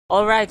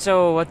Alright,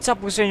 so what's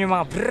up with you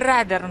mga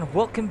brother and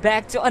welcome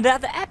back to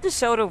another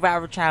episode of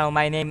our channel.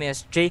 My name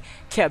is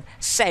Jacob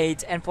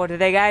Sage, and for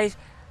today guys,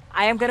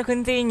 I am gonna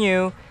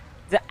continue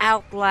the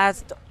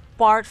Outlast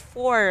Part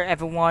 4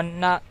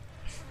 everyone.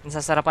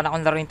 Nasasarapan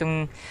akong laruin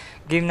itong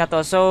game na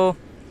to. So,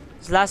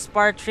 last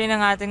part 3 ng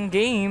ating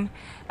game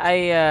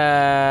ay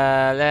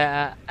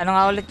ano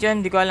nga ulit yun?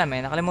 Hindi ko alam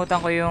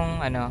nakalimutan ko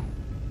yung ano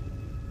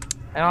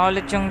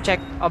ulit yung check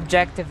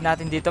objective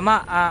natin dito?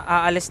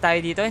 Aalis tayo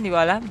dito, hindi ko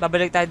alam.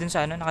 Babalik tayo dun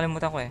sa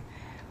nakalimutan ko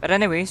But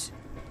anyways,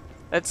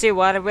 let's see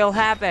what will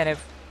happen if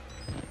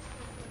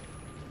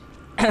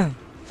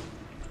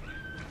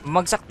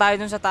magsak tayo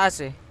dun sa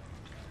taas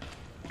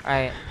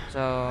Alright,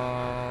 so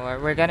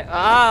we're gonna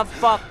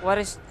fuck,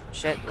 what is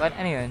shit, what,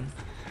 ano yun?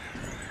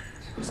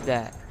 Who's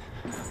that?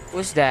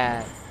 Who's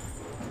that?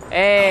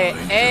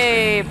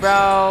 Hey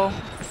bro.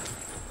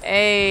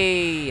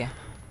 Hey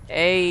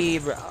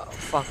bro,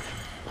 fuck.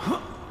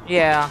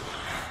 Yeah,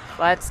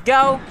 let's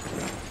go.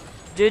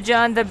 Juju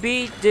on the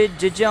beat,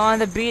 Juju on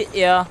the beat,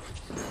 yeah.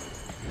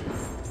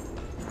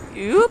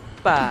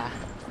 Yupa.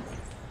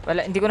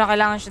 Wala, hindi ko na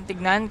kailangan siyang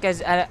tignan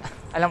kasi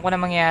alam ko na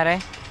mangyari.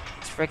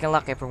 It's freaking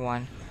luck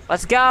everyone.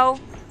 Let's go.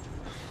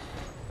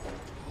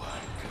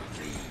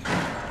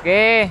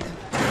 Okay.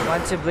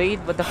 Want to bleed?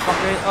 What the fuck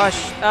is?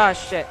 Oh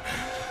shit.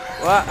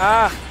 What?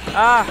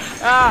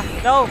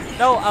 No.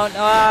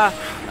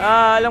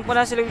 Alam ko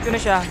na, silagid ko na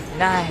siya.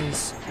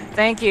 Nice.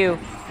 Thank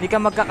you. Hindi ka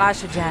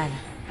magkakasya dyan.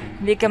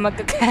 Hindi ka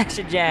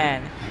magkakasya,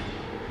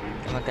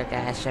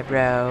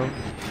 bro.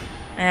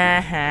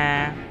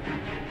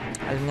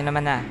 Alam niyo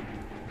naman na.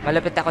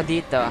 Malapit ako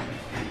dito.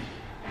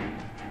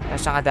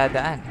 Saan ka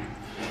dadaan?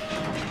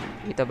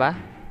 Dito ba?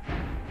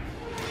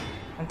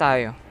 Saan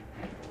tayo?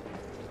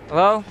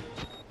 Hello?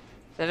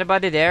 Is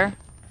everybody there?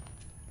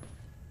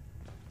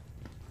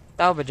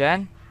 Tao ba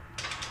dyan?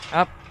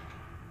 Up.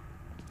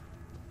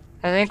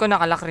 Sasabihin ko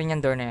nakalak rin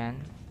yung door na yan.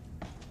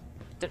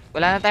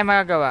 Wala na tayong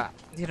magagawa.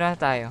 Dito na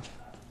tayo.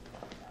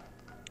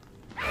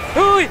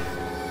 Uy!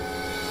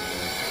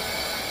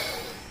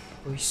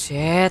 Uy,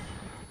 shit.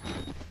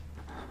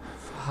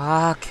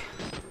 Fuck.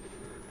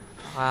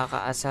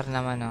 Nakakaasar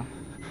naman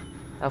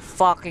The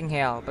fucking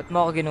hell. Ba't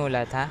mo ako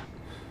ginulat, ha?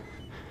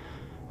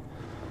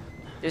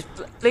 Just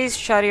please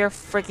shut your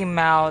freaking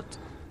mouth.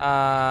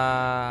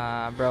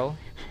 Bro.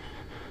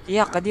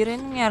 Iyak ka, di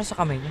rin nangyari sa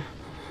kamay niya.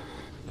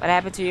 What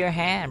happened to your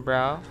hand,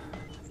 bro?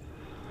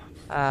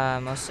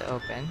 Most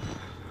open.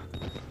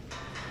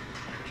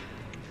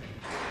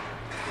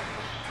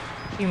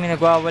 Yung may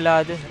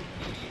nagwawala dun.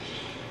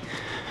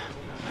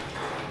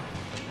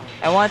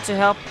 I want to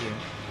help you.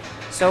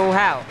 So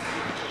how?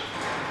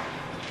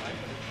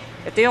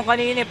 Ito yung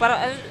kanina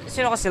para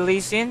sino kasi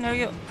Lisin? Are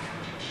you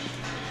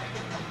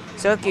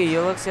Silky?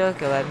 You look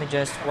silky. Let me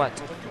just what?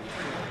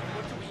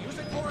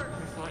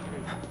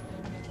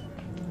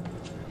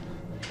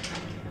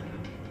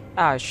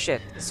 Ah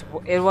shit.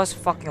 It was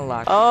fucking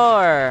locked.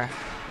 Or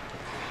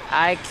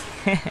I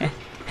can't.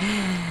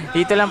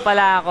 Dito lang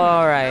pala ako,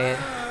 right?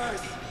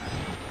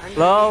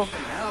 Hello?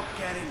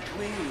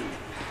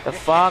 The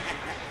fuck?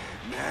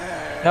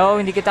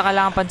 No, hindi kita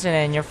kailangan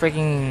pansinin. You're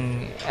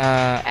freaking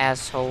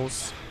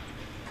assholes.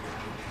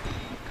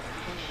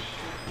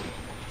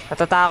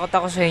 Natatakot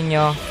ako sa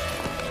inyo.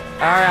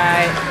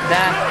 Alright.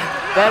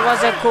 That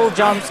was a cool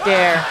jump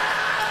scare.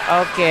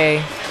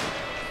 Okay.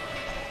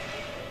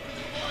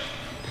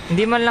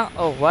 Hindi man lang.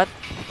 Oh, what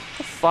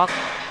the fuck?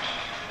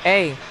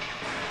 Hey.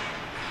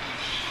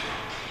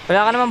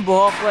 Wala ka naman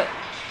buhok.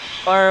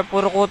 Or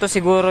puro kuto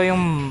siguro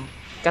yung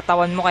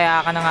katawan mo kaya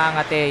ka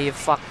nangangate. You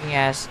fucking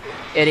ass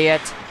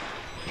idiot.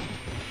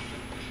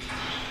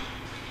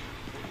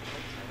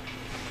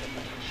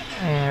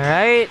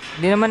 Alright.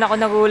 Di naman ako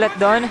nagulat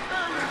doon.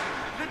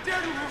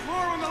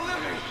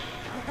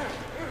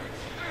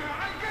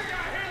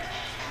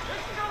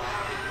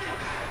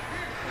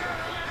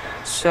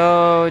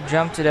 So,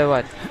 jump to the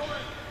what?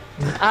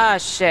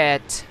 Ah,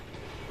 shit.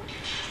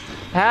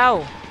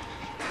 How?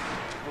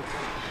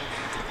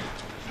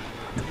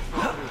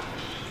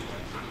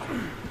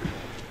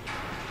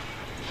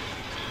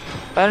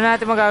 Paano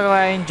natin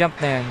magagawa yung jump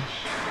na yun?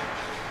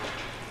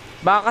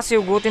 Baka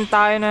kasi ugutin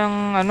tayo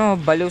ng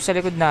baliw sa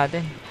likod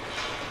natin.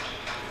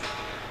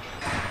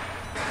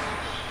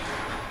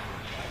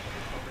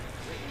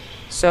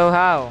 So,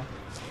 how?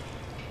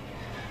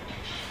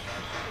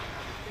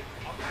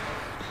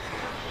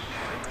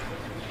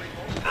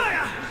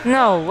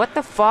 No, what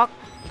the fuck?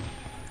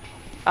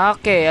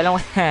 Okay,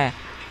 alam ko na.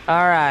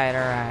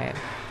 Alright.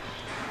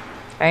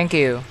 Thank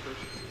you.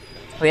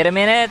 Wait a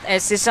minute,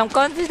 I see some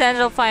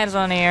confidential files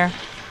on here.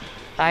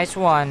 Nice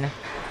one.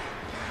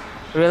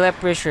 Really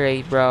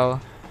appreciate,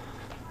 bro.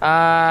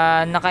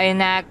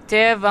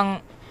 Naka-inactive ang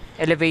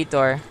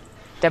elevator.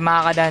 Tayo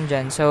makakadaan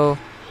dyan, so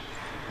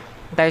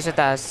tayo sa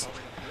taas.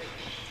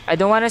 I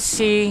don't wanna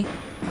see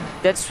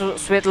that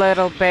sweet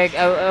little peg.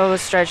 I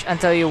will stretch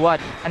until you what?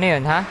 Ano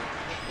yun, ha?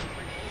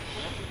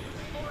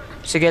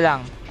 Sige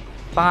lang.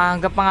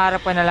 Hanggang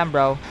pangarap ka na lang,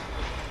 bro.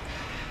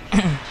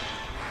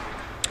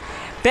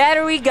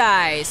 Battery,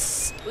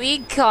 guys!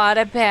 We got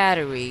a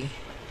battery.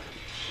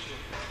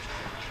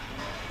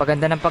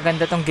 Paganda ng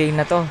paganda tong game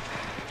na to.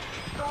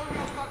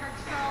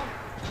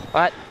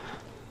 What?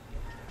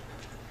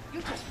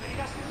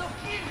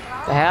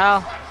 The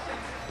hell?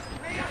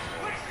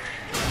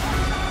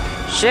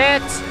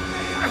 Shit!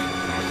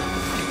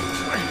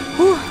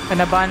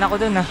 Kanabahan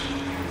ako dun, ah.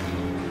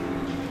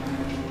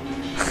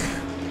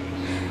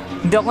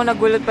 Hindi ako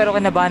nagulat pero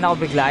kinabahan ako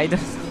bigla.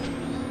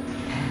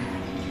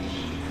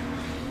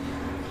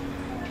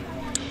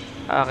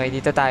 Okay,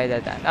 dito tayo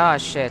dadaan. Oh,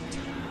 shit.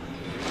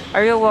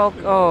 Are you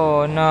welcome?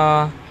 Oh,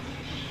 no.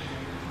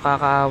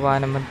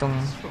 Kakaawa naman tong...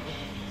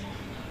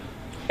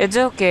 It's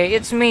okay,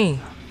 it's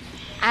me.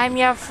 I'm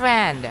your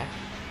friend.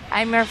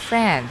 I'm your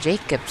friend,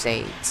 Jacob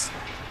says.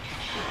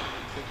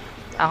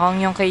 Ako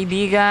ang iyong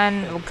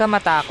kaibigan. Huwag ka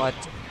matakot.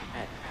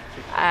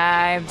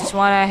 I just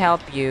wanna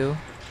help you.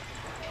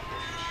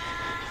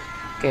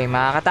 Okay,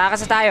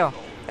 makakatakas na tayo.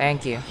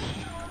 Thank you.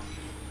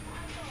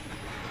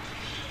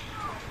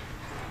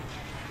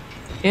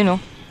 You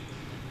know,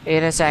 wait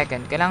a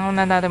second. Kailangan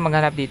na natin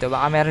maghanap dito.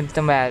 Baka meron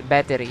dito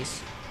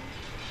batteries.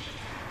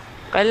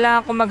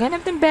 Kailangan ko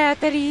maghanap ng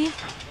battery.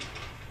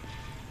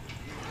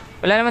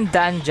 Wala naman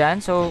daan dyan.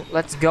 So,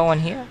 let's go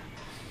on here.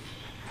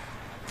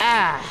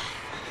 Ah!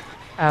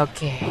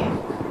 Okay.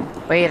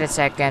 Wait a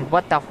second.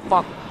 What the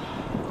fuck?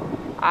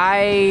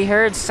 I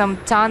heard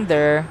some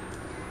thunder.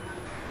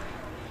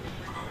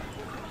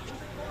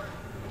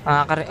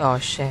 Oh,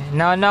 shit.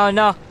 No, no,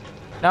 no.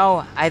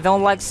 No, I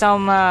don't like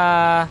some,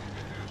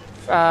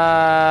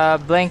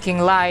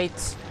 blinking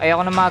lights.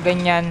 Ayoko na mga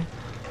ganyan.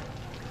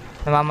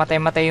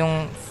 Namamatay-matay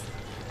yung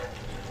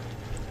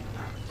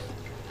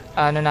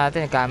ano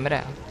natin,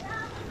 camera.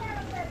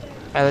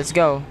 Alright, let's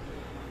go.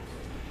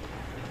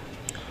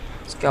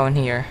 Let's go in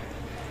here.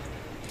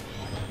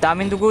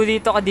 Daming dugo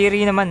dito,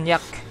 kadiri naman.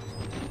 Yuck.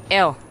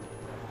 Ew.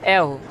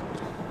 Ew.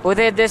 Who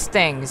did these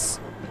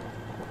things?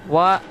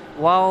 What?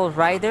 Wall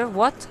Rider?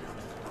 What?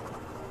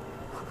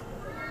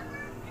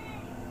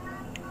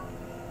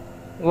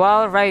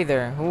 Wall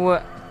Rider? Who?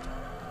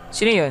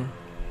 Sino yun?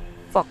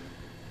 Fuck.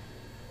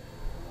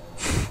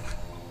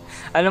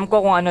 Alam ko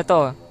kung ano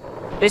to.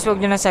 Please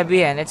wag nyo na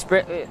sabihin. It's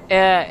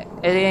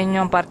yan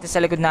yung parte sa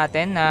likod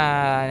natin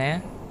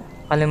na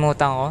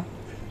kalimutan ko.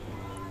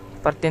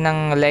 Parte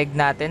ng leg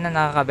natin na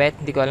nakakabit.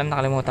 Hindi ko alam,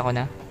 nakalimutan ko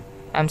na.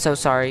 I'm so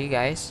sorry,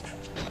 guys.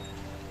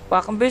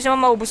 Pak, ang bilis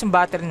naman maubos yung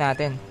battery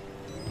natin.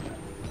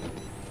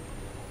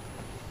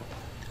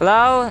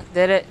 Hello?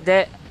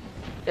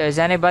 Is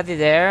anybody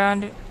there?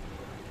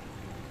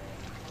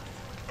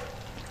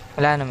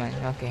 Wala naman.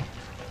 Okay.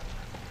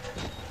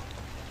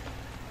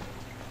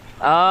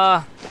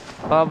 Ah!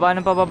 Pababa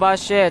ng pababa.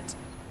 Shit.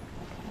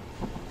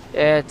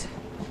 Shit.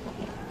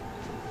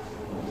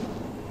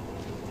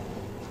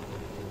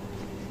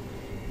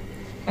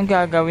 Ang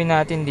gagawin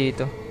natin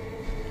dito?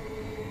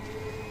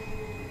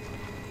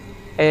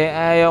 Eh,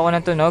 ayoko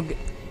ng tunog.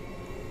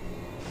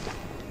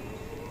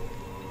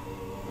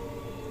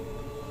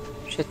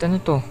 Shit, ano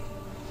to?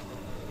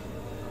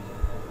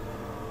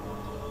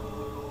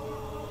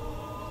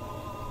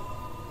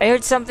 I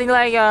heard something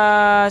like,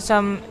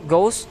 some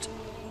ghost.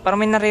 Parang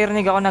may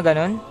naririnig ako na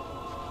ganun.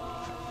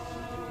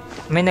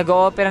 May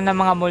nag-o-opera ng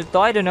mga multo,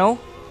 I don't know.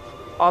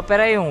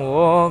 Opera yung,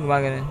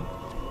 gumaganon.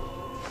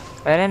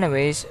 But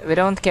anyways, we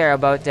don't care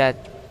about that,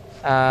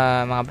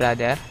 mga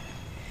brother.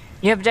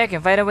 You have Jack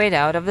and find a way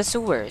out of the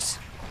sewers.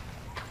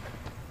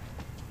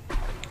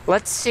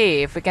 Let's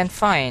see if we can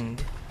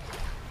find.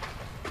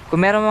 Kung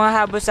meron mga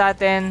habos sa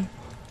atin,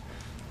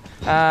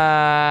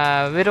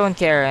 we don't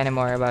care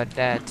anymore about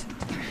that.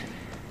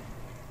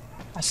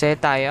 Kasi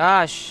tayo,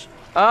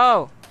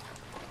 oh,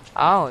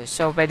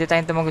 so pwede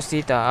tayong tumagos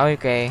dito.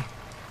 Okay.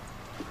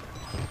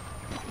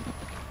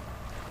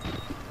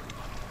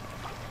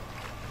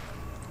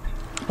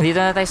 Dito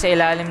na tayo sa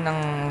ilalim ng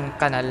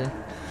kanal.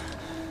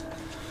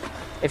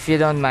 If you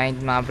don't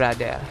mind, mga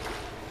brother.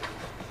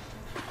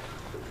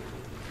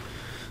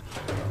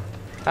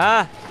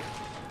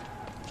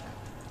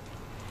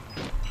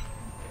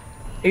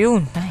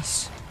 Ayun,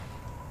 nice.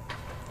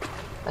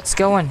 Let's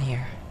go on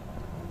here.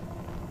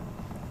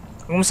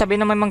 Kung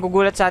sabihin naman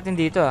manggugulat sa atin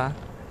dito,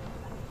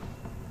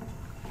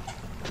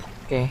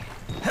 Okay.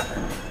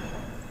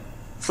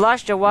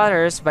 Flush the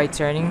waters by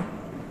turning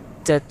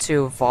the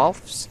two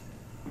valves.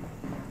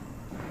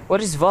 What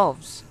is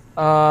valves?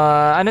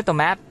 Ano to,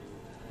 map?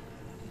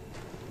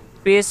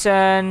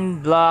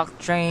 Prison block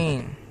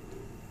train.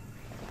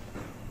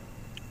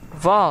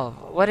 Valve.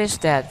 What is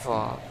that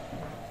valve?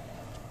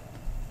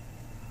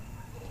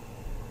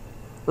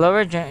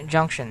 Lower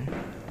junction.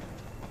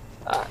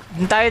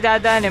 Dun tayo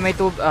dadaan may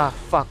tube.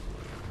 Fuck.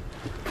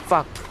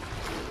 Fuck.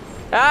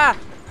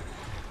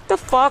 The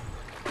fuck?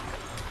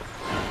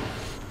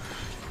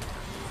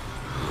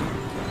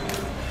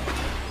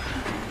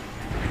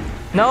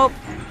 Nope.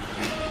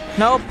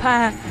 Nope,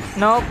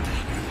 Nope.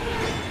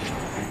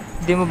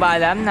 Di mo ba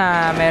alam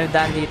na mayroon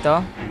daan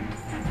dito?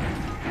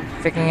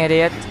 Freaking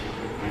idiot.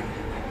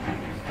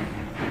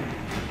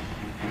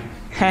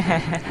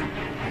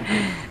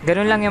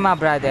 Ganun lang yung mga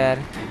brother.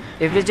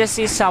 If you just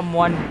see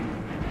someone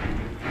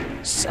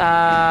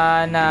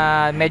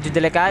na medyo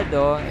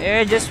delikado,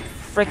 you just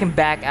freaking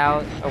back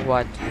out or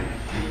what.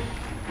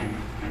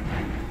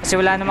 Kasi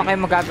wala naman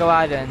kayong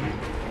magagawa dun.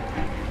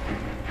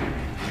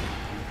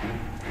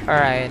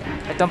 Alright.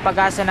 Itong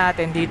pag-asa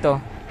natin dito.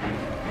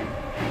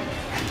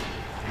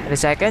 Wait a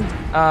second.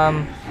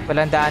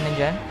 Walang daanan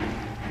dyan.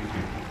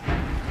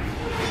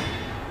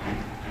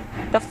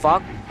 The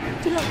fuck?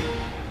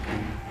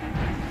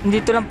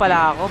 Dito lang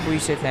pala ako.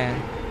 Buisit na yan.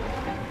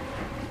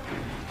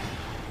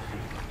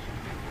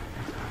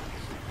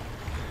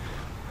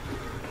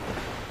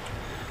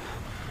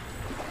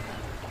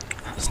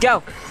 Let's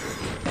go!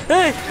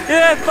 Hey!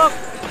 Yeah! Fuck!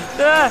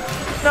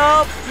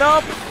 Nope!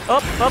 Nope!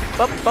 Up! Up!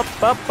 Up! Up!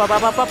 Up! Up! Up!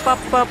 Up! Up!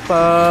 Up! Up!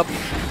 Up!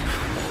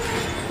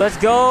 Let's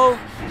go!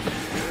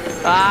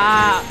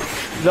 Ah!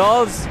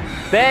 Lols!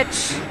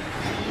 Bitch!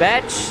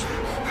 Bitch!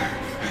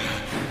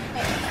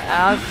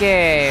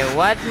 Okay,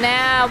 what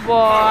now,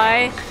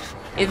 boy?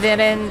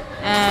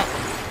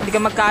 Hindi ka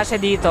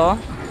magkasya dito.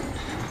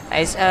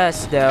 Nice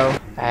us, though.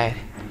 Alright.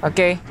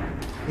 Okay.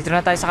 Dito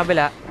na tayo sa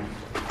kabila.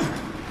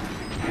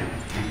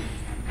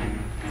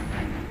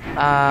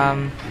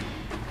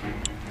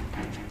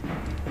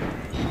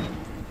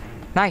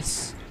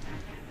 Nice.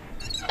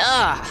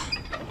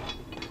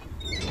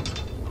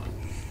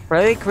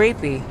 Really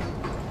creepy.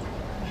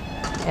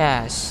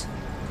 Yes.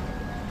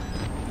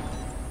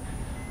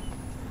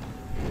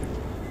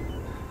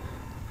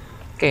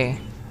 Okay.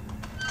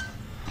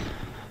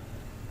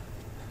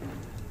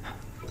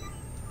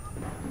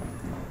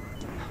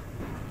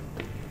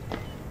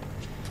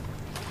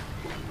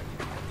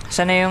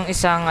 Sana yung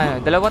isang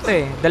dalawa to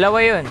eh. Dalawa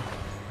yun.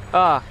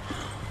 Oh.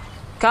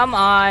 Come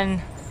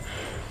on.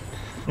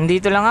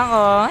 Nandito lang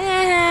ako.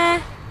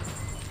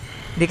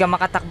 Hindi ka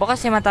makatakbo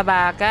kasi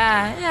mataba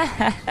ka.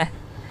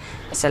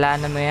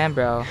 Kasalanan mo yan,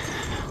 bro.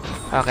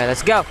 Okay,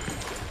 let's go.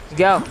 Let's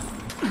go.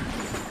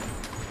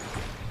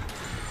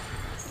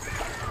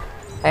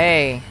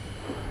 Hey.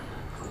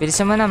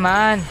 Bilisan mo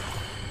naman.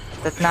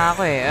 Tat na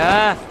ako eh.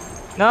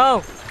 No!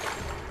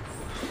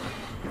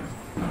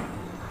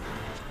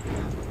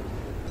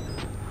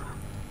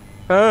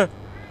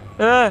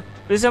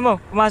 Bilisan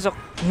mo. Pumasok.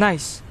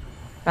 Nice.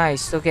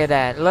 Nice. Look at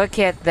that. Look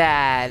at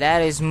that.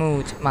 That is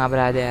smooth, mga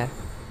brother.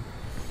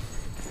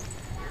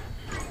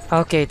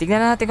 Okay, tignan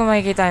natin kung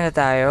makikita na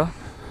tayo.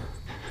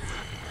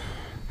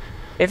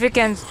 If you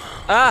can...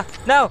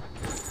 No!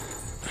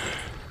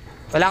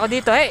 Wala ako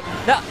dito. Hey!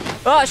 No!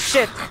 Oh,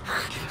 shit!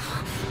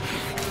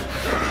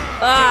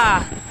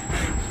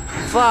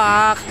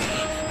 Fuck!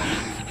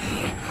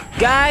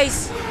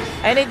 Guys!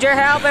 I need your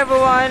help,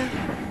 everyone!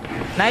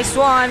 Nice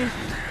one!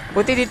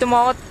 Buti dito mo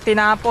ako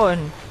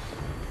tinapon.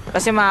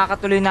 Kasi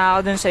makakatuloy na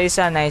ako dun sa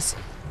isa. Nice.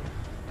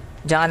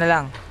 Diyan ka na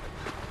lang.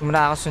 Hindi mo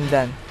na ako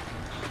sundan.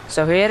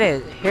 So here it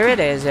is. Here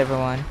it is,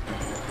 everyone.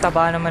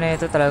 Taba naman na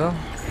ito talaga.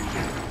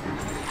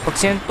 Pag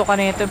sinunto ka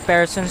na ito in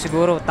person,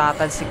 siguro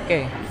tatalsik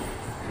ka eh.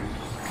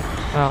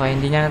 Okay,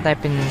 hindi niya na tayo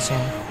pinunsin.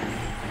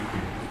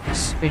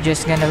 So we're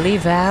just gonna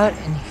leave out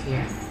in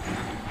here.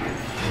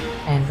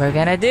 And we're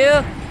gonna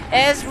do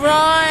is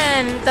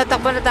run!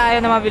 Tatakbo na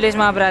tayo na mabilis,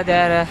 mga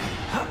brother.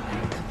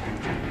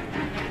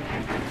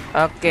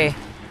 Okay.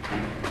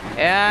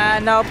 Yeah,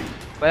 nope.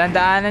 Walang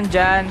daanan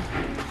dyan.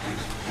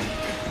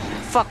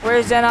 Fuck,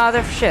 where's that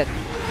other shit?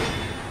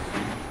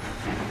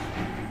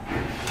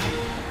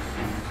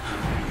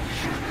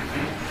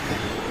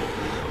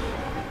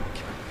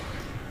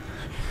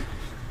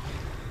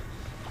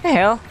 The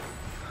hell?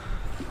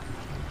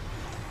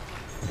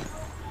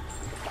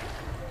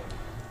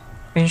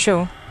 Yun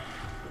siya.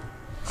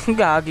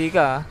 Gagi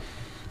ka.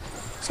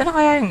 Saan na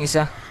kaya yung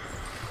isa?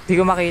 Hindi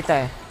ko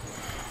makita eh.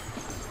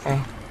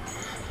 Okay.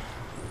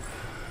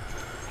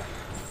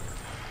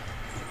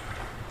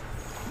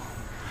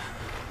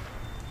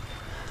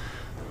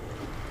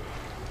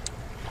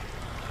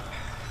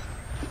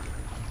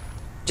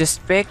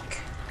 Just pick.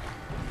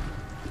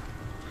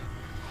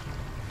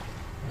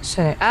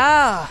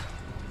 Saan?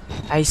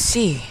 I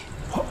see.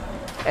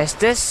 Is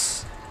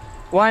this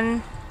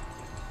one?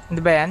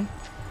 Hindi ba yan?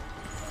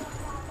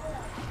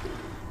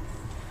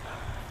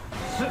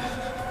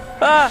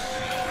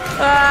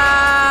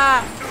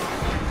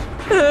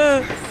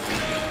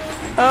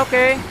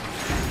 Okay.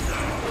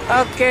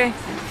 Okay.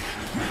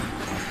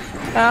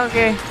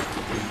 Okay.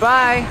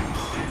 Bye.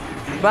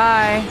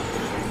 Bye.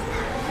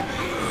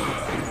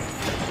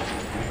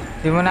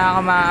 Di mo na ako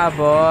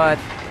maaabot.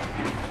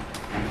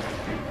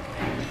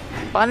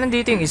 Baka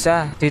nandito yung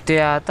isa. Dito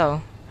yata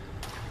oh.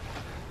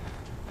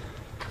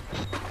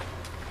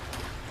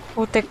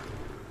 Putek.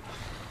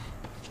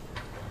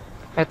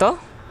 Eto?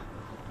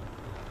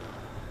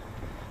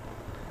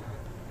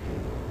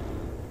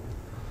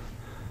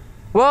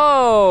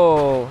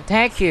 Whoa!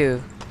 Thank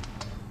you.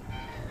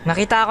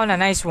 Nakita ko na.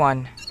 Nice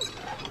one.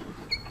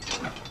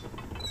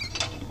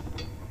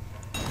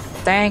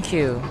 Thank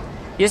you.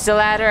 Use the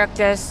ladder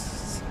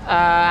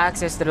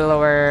access to the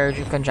lower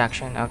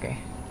conjunction. Okay.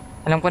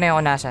 Alam ko na yung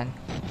kung nasan.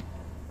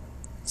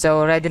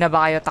 So, ready na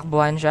ba kayo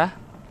takbuhan siya?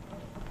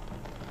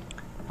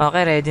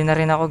 Okay, ready na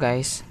rin ako,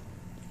 guys.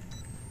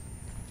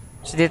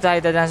 So, dito tayo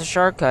dadaan sa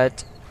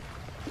shortcut.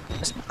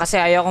 Kasi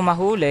ayaw kong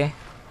mahuli.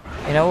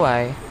 You know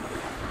why?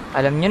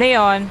 Alam nyo na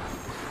yon.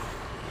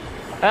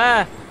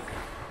 Ah!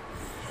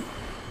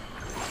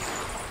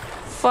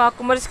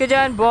 Fuck, umalis ka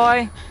dyan,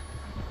 boy.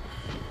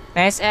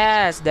 Nice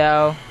ass,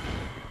 though.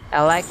 I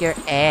like your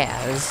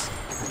ass.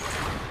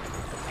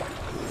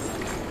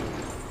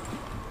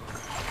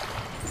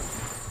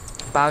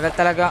 Bagal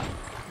talaga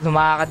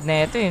lumakad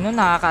na ito, no?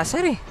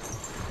 Nakakasar eh.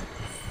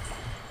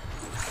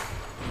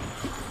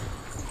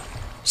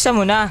 Isa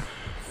mo na.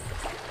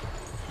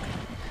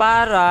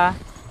 Para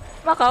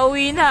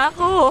makauwi na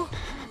ako.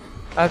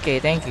 Okay,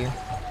 thank you.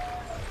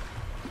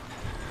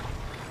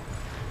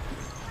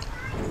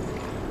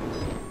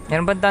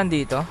 Meron ba daan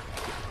dito?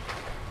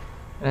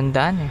 Meron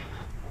daan eh.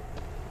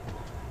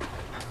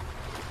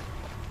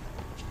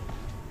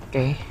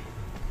 Okay.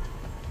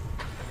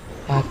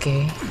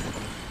 Okay.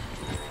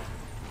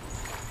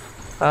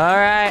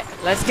 Alright,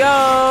 let's go!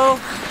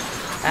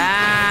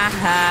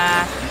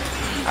 Ah,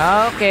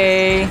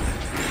 okay.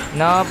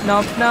 Nope,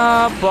 nope,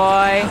 nope,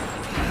 boy.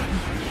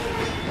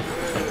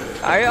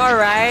 Are you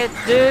alright,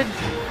 dude?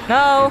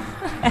 No.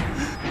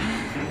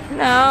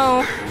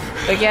 No.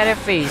 Look at her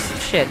face.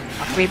 Shit.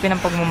 Ang creepy ng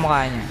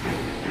pagmumukha niya.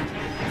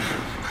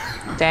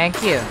 Thank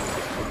you.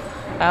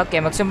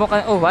 Okay,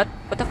 magsubukan. Oh, what?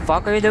 What the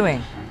fuck are you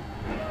doing?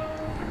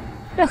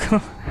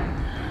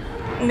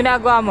 Ang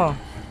ginagawa mo?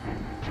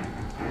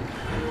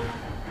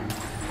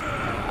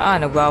 Ah,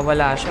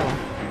 nagwawala siya.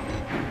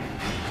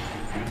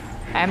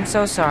 I'm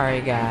so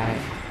sorry, guy.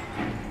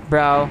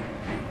 Bro.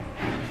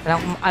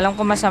 Alam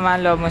ko masama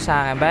ang loob mo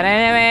sa akin. But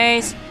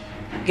anyways,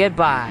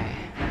 goodbye.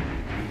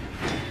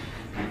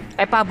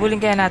 Ay, pabulin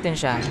kaya natin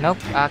siya.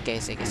 Nope.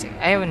 Okay, sige, sige.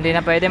 Ay, hindi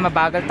na pwede.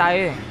 Mabagal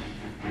tayo eh.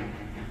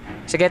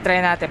 Sige,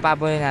 try natin.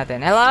 Pabulin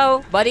natin.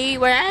 Hello,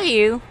 buddy. Where are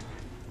you?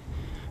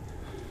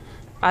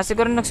 Ah,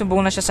 siguro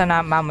nagsubong na siya sa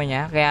mama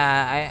niya. Kaya,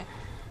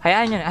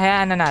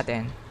 hayaan na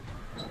natin.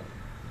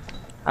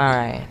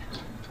 Alright.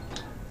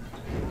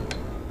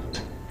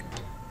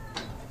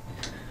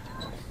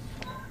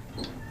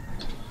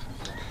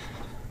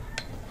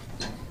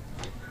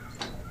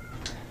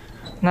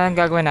 Na ang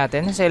gagawin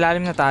natin? Nasa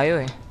ilalim na tayo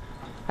eh.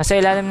 Nasa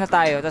ilalim na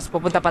tayo, tapos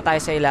pupunta pa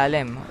tayo sa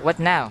ilalim. What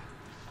now?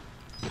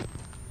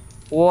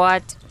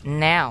 What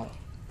now?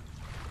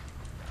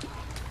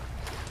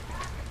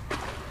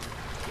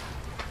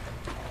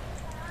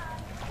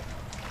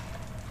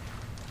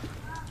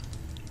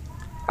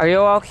 Are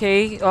you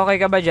okay? Okay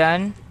ka ba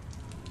dyan?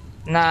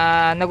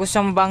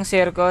 Nagustuhan mo bang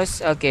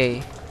circus?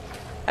 Okay.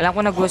 Alam ko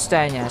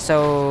nagustuhan niya,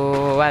 so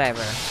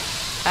whatever.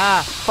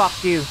 Ah, fuck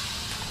you.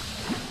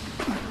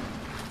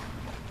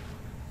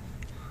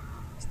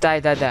 Tayo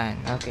dadaan.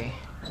 Okay.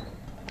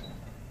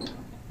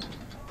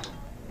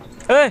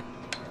 Eh!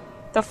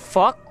 The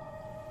fuck?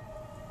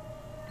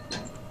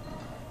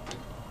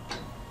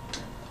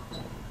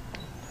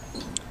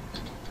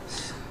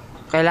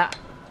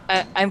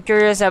 I'm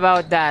curious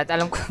about that.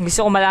 Alam ko,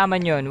 gusto ko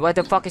malaman yun. What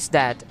the fuck is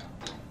that?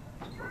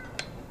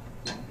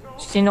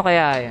 Sino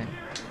kaya yun?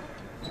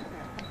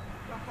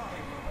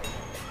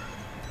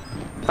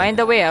 Find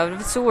a way out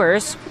of the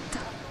sewers.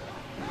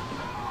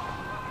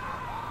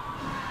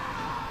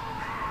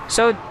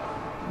 So,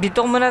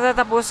 dito ko muna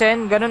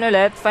tatapusin. Ganun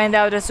ulit. Find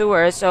out the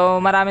sewers. So,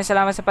 maraming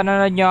salamat sa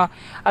panonood nyo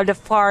of the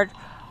part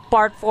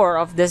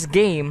 4 of this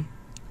game.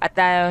 At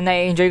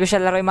na-enjoy ko siya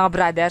laro yung mga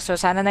brother. So,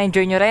 sana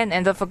na-enjoy nyo rin.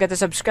 And don't forget to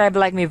subscribe,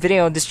 like my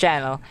video on this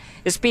channel.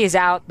 Just peace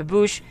out. The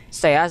bush.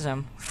 Stay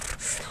awesome.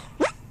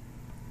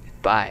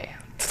 Bye.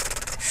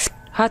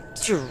 Hot.